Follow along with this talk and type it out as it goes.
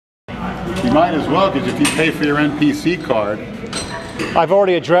You might as well, because if you pay for your NPC card. I've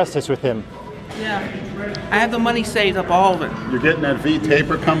already addressed this with him. Yeah. I have the money saved up, all of it. You're getting that V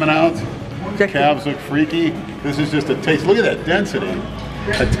taper coming out. Calves look freaky. This is just a taste. Look at that density.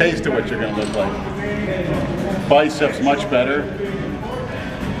 A taste of what you're going to look like. Biceps much better.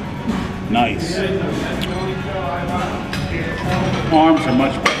 Nice. Arms are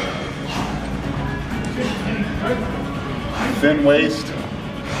much better. Thin waist.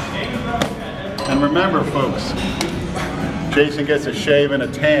 And remember, folks, Jason gets a shave and a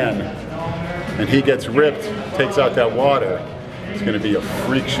tan, and he gets ripped, takes out that water. It's going to be a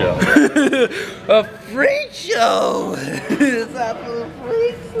freak show. A freak show! It's not for the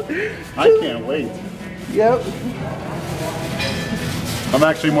freaks. I can't wait. Yep. I'm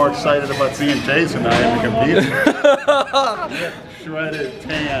actually more excited about seeing Jason than I am to compete. Shredded,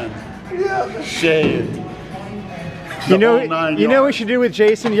 tan, shaved. You know what we should do with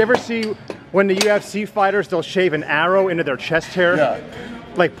Jason? You ever see when the UFC fighters, they'll shave an arrow into their chest hair? Yeah.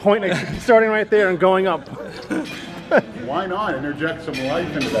 Like starting right there and going up. Why not interject some life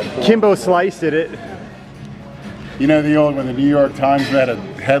into that boy? Kimbo Slice did it. You know the old, when the New York Times had a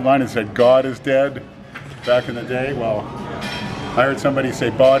headline that said God is dead back in the day? Well, I heard somebody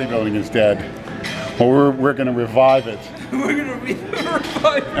say bodybuilding is dead. Well, we're going to revive it. We're going to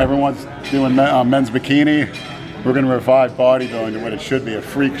revive it. Everyone's doing men's bikini. We're going to revive bodybuilding to what it should be, a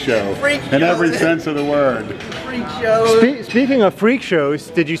freak show. Freak show. In every sense of the word. Freak show. Speaking of freak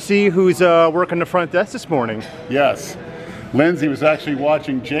shows, did you see who's working the front desk this morning? Yes. Lindsay was actually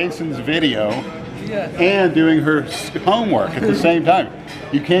watching Jason's video and doing her homework at the same time.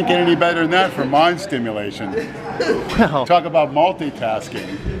 You can't get any better than that for mind stimulation. Well, talk about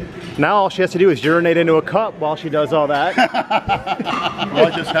multitasking. Now all she has to do is urinate into a cup while she does all that. Well,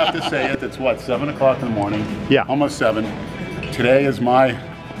 I just have to say it. It's what, 7 o'clock in the morning? Yeah. Almost 7. Today is my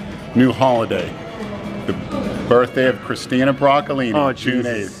new holiday. The birthday of Christina Broccolini, June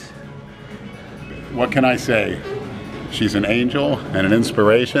 8th. What can I say? She's an angel and an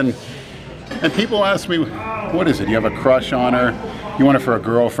inspiration. And people ask me, what is it? You have a crush on her? You want her for a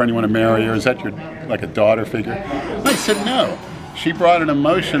girlfriend? You want to marry her? Is that your, like, a daughter figure? I said, no. She brought an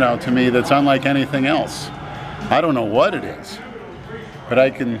emotion out to me that's unlike anything else. I don't know what it is, but I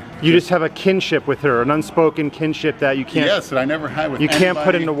can... You just have a kinship with her, an unspoken kinship that you can't... Yes, that I never had with you anybody. can't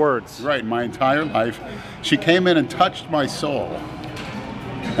put into words. Right, my entire life. She came in and touched my soul.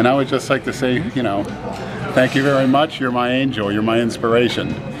 And I would just like to say, you know, thank you very much. You're my angel. You're my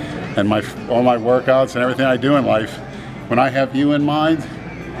inspiration. And all my workouts and everything I do in life, when I have you in mind,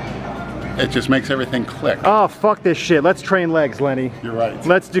 it just makes everything click. Oh, fuck this shit. Let's train legs, Lenny. You're right.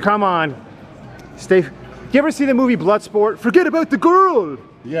 Come on. You ever see the movie Bloodsport? Forget about the girl.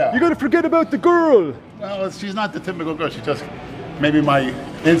 Yeah. You gotta forget about the girl. Well, she's not the typical girl. She's just maybe my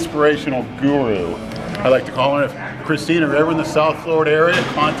inspirational guru. I like to call her. If Christina, if you're ever in the South Florida area,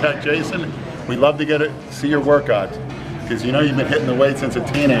 contact Jason. We'd love to see your workout. Because you know you've been hitting the weight since a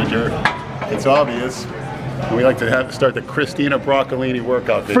teenager. It's obvious. And we like to start the Christina Broccolini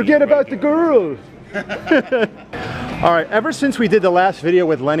workout video. Forget about the girl. All right, ever since we did the last video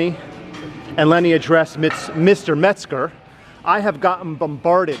with Lenny, and Lenny addressed Mr. Metzger, I have gotten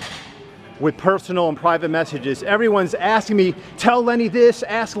bombarded with personal and private messages. Everyone's asking me, tell Lenny this,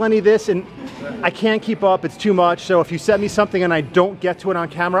 ask Lenny this, and I can't keep up, it's too much. So if you send me something and I don't get to it on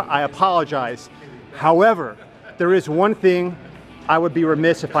camera, I apologize. However, there is one thing I would be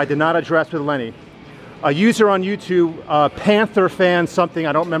remiss if I did not address with Lenny. A user on YouTube, Panther fan something,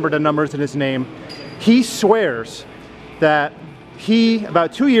 I don't remember the numbers in his name, he swears that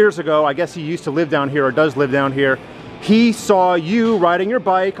about 2 years ago, I guess he used to live down here or does live down here, he saw you riding your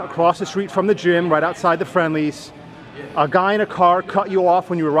bike across the street from the gym, right outside the Friendlies. A guy in a car cut you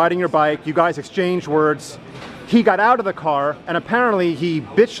off when you were riding your bike. You guys exchanged words. He got out of the car, and apparently he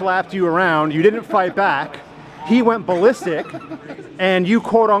bitch slapped you around. You didn't fight back. He went ballistic, and you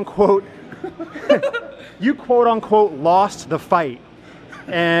quote unquote lost the fight.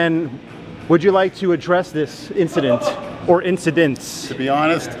 And would you like to address this incident or incidents? To be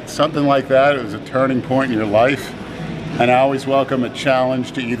honest, something like that, it was a turning point in your life. And I always welcome a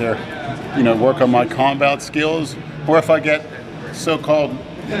challenge to either, you know, work on my combat skills, or if I get so-called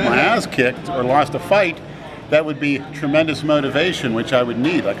my ass kicked or lost a fight, that would be tremendous motivation, which I would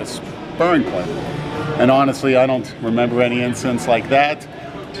need, like a spurring point. And honestly, I don't remember any incidents like that.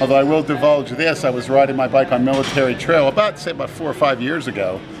 Although I will divulge this, I was riding my bike on Military Trail about 4 or 5 years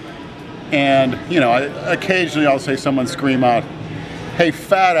ago. And, you know, occasionally I'll say someone scream out, hey,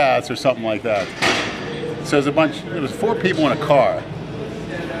 fat ass, or something like that. So it was 4 people in a car.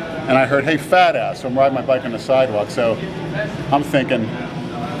 And I heard, hey, fat ass. So I'm riding my bike on the sidewalk. So I'm thinking,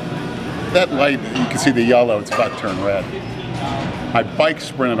 that light, you can see the yellow, it's about to turn red. My bike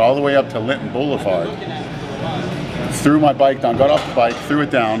sprinted all the way up to Linton Boulevard, threw my bike down, got off the bike, threw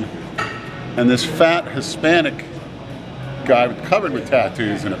it down, and this fat Hispanic guy covered with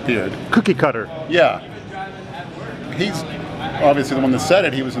tattoos and appeared. Cookie cutter. Yeah. He's obviously the one that said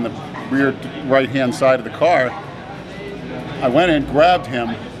it. He was in the rear right-hand side of the car. I went in, grabbed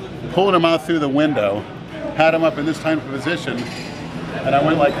him, pulled him out through the window, had him up in this type of position, and I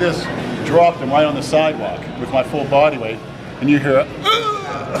went like this, dropped him right on the sidewalk with my full body weight, and you hear a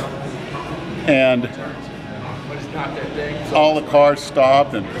and all the cars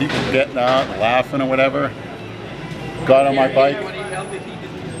stopped and people getting out and laughing or whatever. Got on my bike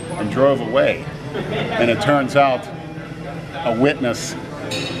and drove away. And it turns out a witness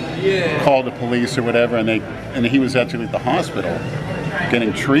called the police or whatever, and he was actually at the hospital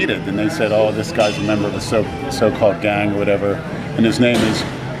getting treated, and they said, oh, this guy's a member of a so-called gang or whatever, and his name is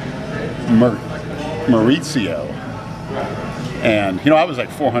Mauricio. And you know, I was like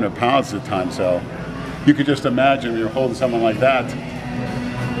 400 pounds at the time, so you could just imagine when you're holding someone like that,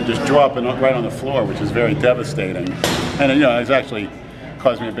 just dropping right on the floor, which is very devastating. And you know, it's actually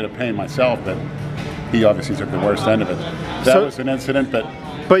caused me a bit of pain myself, but he obviously took the worst end of it. That was an incident, but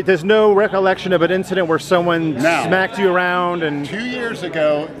there's no recollection of an incident where someone smacked you around. And 2 years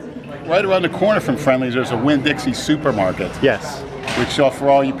ago, right around the corner from Friendly's, there's a Winn-Dixie supermarket. Yes. Which, for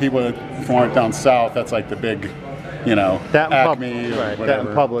all you people that aren't down south, that's like the big, you know, that Acme or right, whatever.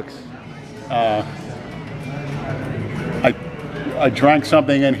 That in Publix. I drank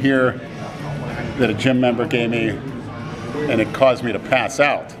something in here that a gym member gave me, and it caused me to pass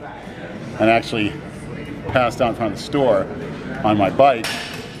out. And actually passed out in front of the store on my bike.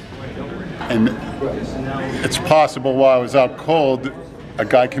 And it's possible while I was out cold, a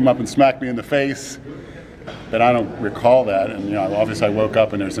guy came up and smacked me in the face, but I don't recall that. And you know, obviously I woke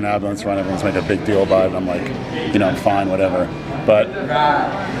up and there's an ambulance run, everyone's making a big deal about it, and I'm like, you know, I'm fine, whatever. But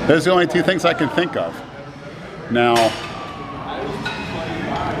those are the only two things I can think of. Now,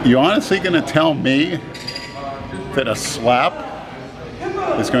 you honestly gonna tell me that a slap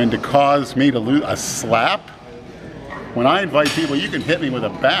is going to cause me to lose? A slap? When I invite people, you can hit me with a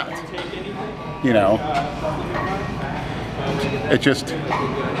bat. You know,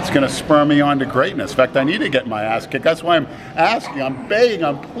 it's going to spur me on to greatness. In fact, I need to get my ass kicked. That's why I'm asking, I'm begging,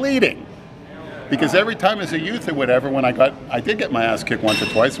 I'm pleading. Because every time as a youth or whatever, when I did get my ass kicked once or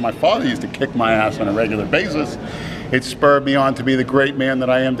twice, and my father used to kick my ass on a regular basis, it spurred me on to be the great man that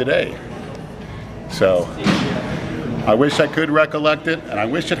I am today. So, I wish I could recollect it, and I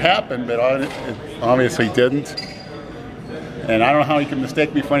wish it happened, but it obviously didn't. And I don't know how you can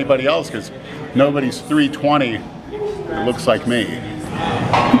mistake me for anybody else, because nobody's 320 that looks like me.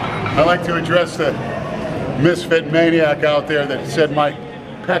 I'd like to address the misfit maniac out there that said my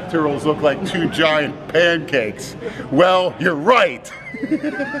pectorals look like two giant pancakes. Well, you're right.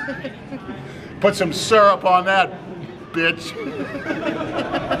 Put some syrup on that, bitch.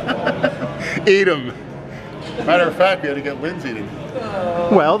 Eat them. Matter of fact, we had to get Lindsay to.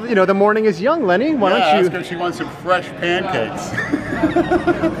 Well, you know, the morning is young, Lenny. Why don't you ask her if she wants some fresh pancakes?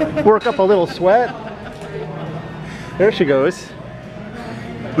 Work up a little sweat. There she goes.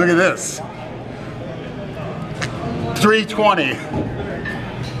 Look at this. 320.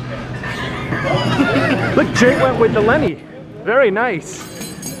 Look, Jay went with the Lenny. Very nice.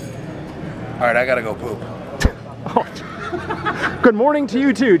 All right, I gotta go poop. Oh. Good morning to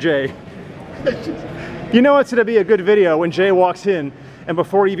you too, Jay. You know it's gonna be a good video when Jay walks in and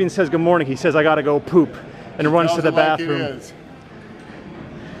before he even says good morning, he says, I gotta go poop, and runs to the bathroom.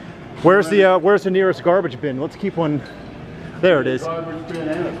 Where's the nearest garbage bin? Let's keep one. There it is.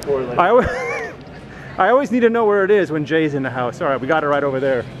 I always need to know where it is when Jay's in the house. All right, we got it right over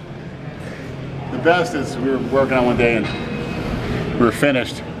there. The best is we were working on one day and we were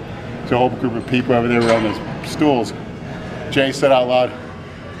finished. So a whole group of people over there were on those stools. Jay said out loud,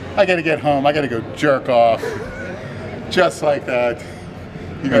 I gotta get home, I gotta go jerk off. Just like that.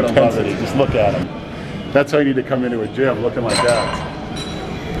 You gotta love it. Just look at him. That's how you need to come into a gym, looking like that.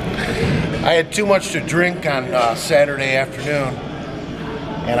 I had too much to drink on Saturday afternoon,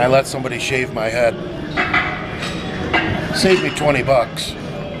 and I let somebody shave my head. Saved me 20 bucks.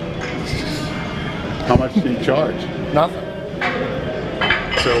 How much did he charge? Nothing.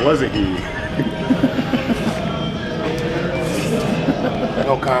 So it was a he.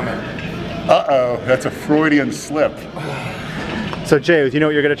 No comment. Uh-oh, that's a Freudian slip. So Jay, you know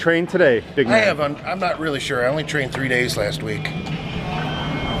what you're going to train today, big man? I'm not really sure. I only trained 3 days last week.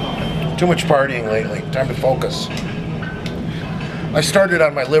 Too much partying lately. Time to focus. I started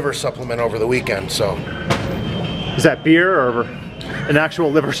on my liver supplement over the weekend, so. Is that beer or? An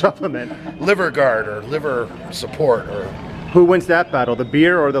actual liver supplement. Liver guard or liver support. Or Who wins that battle, the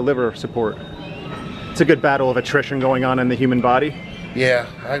beer or the liver support? It's a good battle of attrition going on in the human body. yeah,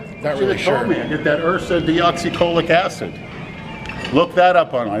 I'm not really Should have sure. told me. I get that Ursa deoxycholic acid. Look that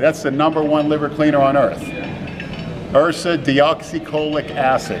up online. That's the #1 liver cleaner on earth. Ursa deoxycholic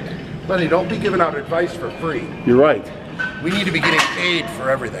acid. Lenny, don't be giving out advice for free. You're right. We need to be getting paid for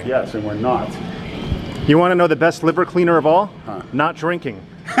everything. Yes, and we're not. You want to know the best liver cleaner of all? Huh. Not drinking.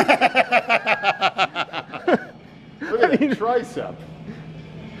 Look at that tricep.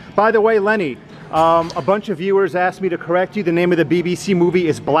 By the way, Lenny, a bunch of viewers asked me to correct you. The name of the BBC movie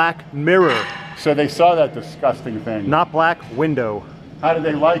is Black Mirror, So they saw that disgusting thing. not Black Window. How did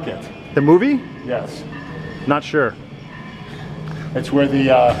they like it? The movie? Yes. Not sure. It's where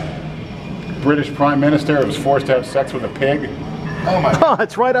the British Prime Minister was forced to have sex with a pig Oh my Oh,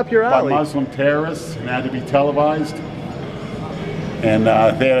 it's right up your by alley. Muslim terrorists and had to be televised. And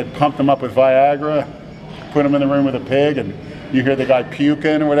they had pumped him up with Viagra, put him in the room with a pig, and you hear the guy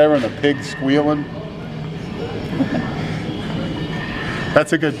puking or whatever, and the pig squealing.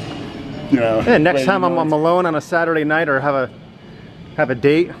 That's a good, you know. Yeah, next way time you I'm know alone on a Saturday night or have a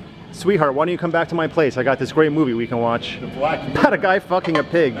date, sweetheart, why don't you come back to my place? I got this great movie we can watch. the Black Mirror. About a guy fucking a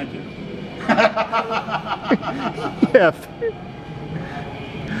pig. Thank you. Yeah.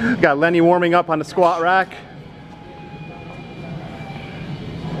 Got Lenny warming up on the squat rack.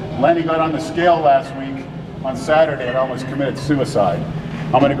 Lenny got on the scale last week on Saturday and almost committed suicide.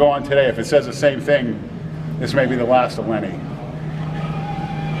 I'm going to go on today. If it says the same thing, this may be the last of Lenny.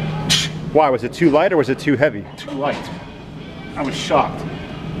 Why, was it too light or was it too heavy? Too light. I was shocked.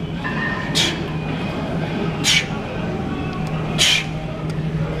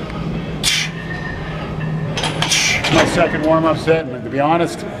 My second warm-up set, and to be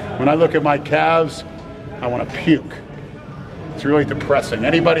honest, when I look at my calves, I want to puke. It's really depressing.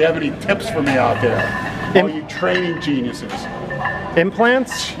 Anybody have any tips for me out there? All you training geniuses.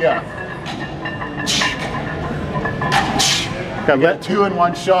 Implants? Yeah. Got Get a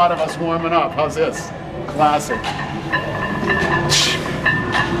 2-in-1 shot of us warming up. How's this? Classic.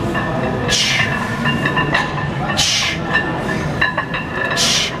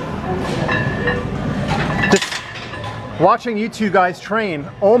 Watching you two guys train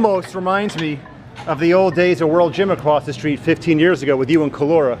almost reminds me of the old days of World Gym across the street 15 years ago with you and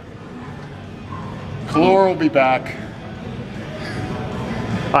Kalora. Kalora will be back.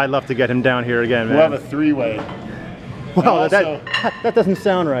 I'd love to get him down here again, man. We'll have a three-way. Well, also, that doesn't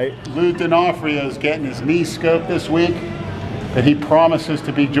sound right. Lou D'Onofrio is getting his knee scoped this week, and he promises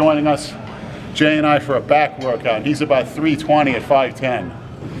to be joining us, Jay and I, for a back workout. He's about 320 at 5'10".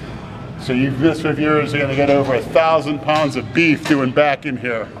 So you Misfit viewers are going to get over 1,000 pounds of beef doing back in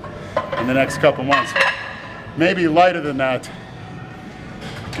here in the next couple months. Maybe lighter than that,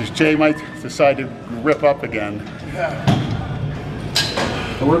 because Jay might decide to rip up again.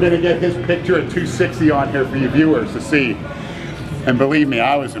 And we're going to get his picture at 260 on here for you viewers to see. And believe me,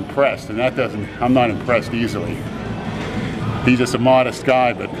 I was impressed, and I'm not impressed easily. He's just a modest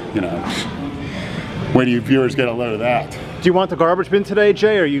guy, but you know, where do you viewers get a load of that? Do you want the garbage bin today,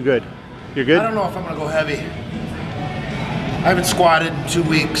 Jay, or are you good? You're good? I don't know if I'm gonna go heavy. I haven't squatted in 2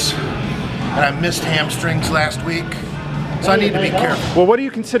 weeks, and I missed hamstrings last week, so I need to be careful. Well, what do you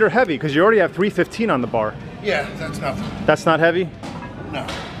consider heavy? Because you already have 315 on the bar. Yeah, that's nothing. That's not heavy? No.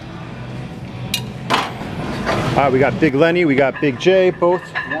 All right, we got Big Lenny, we got Big Jay, both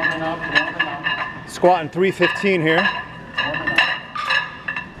Warming up. squatting 315 here.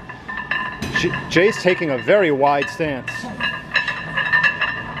 Jay's taking a very wide stance.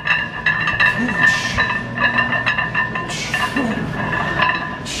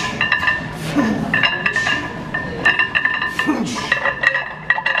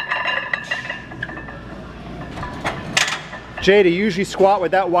 Jay, do you usually squat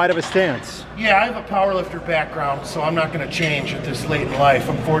with that wide of a stance? Yeah, I have a powerlifter background, so I'm not gonna change at this late in life.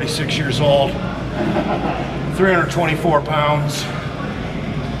 I'm 46 years old, 324 pounds.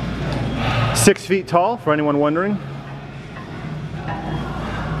 6 feet tall, for anyone wondering.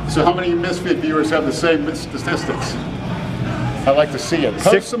 So how many Misfit viewers have the same statistics? I'd like to see it.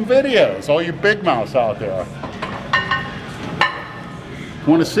 Post some videos, all you big mouths out there.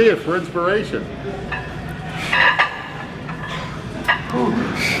 Want to see it for inspiration.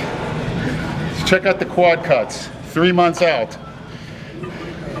 Check out the quad cuts, 3 months out.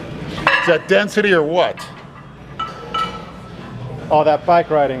 Is that density or what? All that bike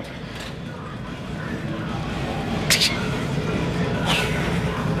riding.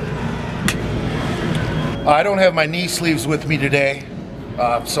 I don't have my knee sleeves with me today,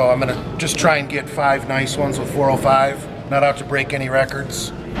 so I'm gonna just try and get 5 nice ones with 405. Not out to break any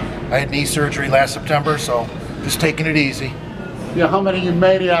records. I had knee surgery last September, so just taking it easy. Yeah, how many of you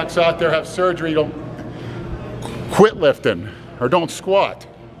maniacs out there have surgery, don't quit lifting or don't squat?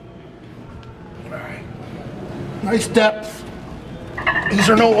 All right. Nice depth. These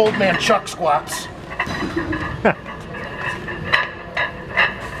are no old man Chuck squats.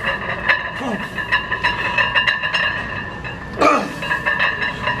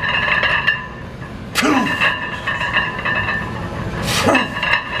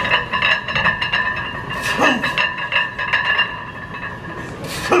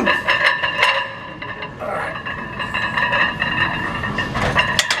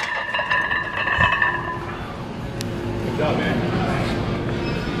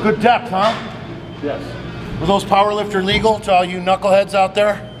 Good depth, huh? Yes. Were those powerlifter legal to all you knuckleheads out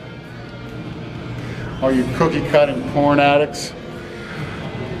there? Are you cookie cutting porn addicts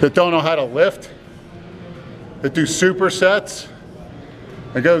that don't know how to lift, that do supersets,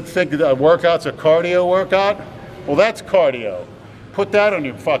 and go think that a workout's a cardio workout? Well, that's cardio. Put that on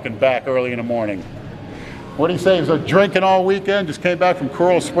your fucking back early in the morning. What do you say? He was drinking all weekend, just came back from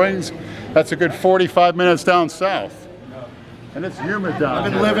Coral Springs. That's a good 45 minutes down south. And it's humid down I've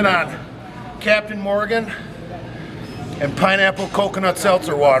been here. living on Captain Morgan and pineapple coconut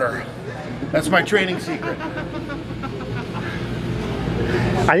seltzer water. That's my training secret.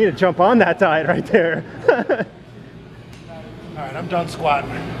 I need to jump on that diet right there. All right, I'm done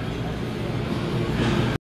squatting.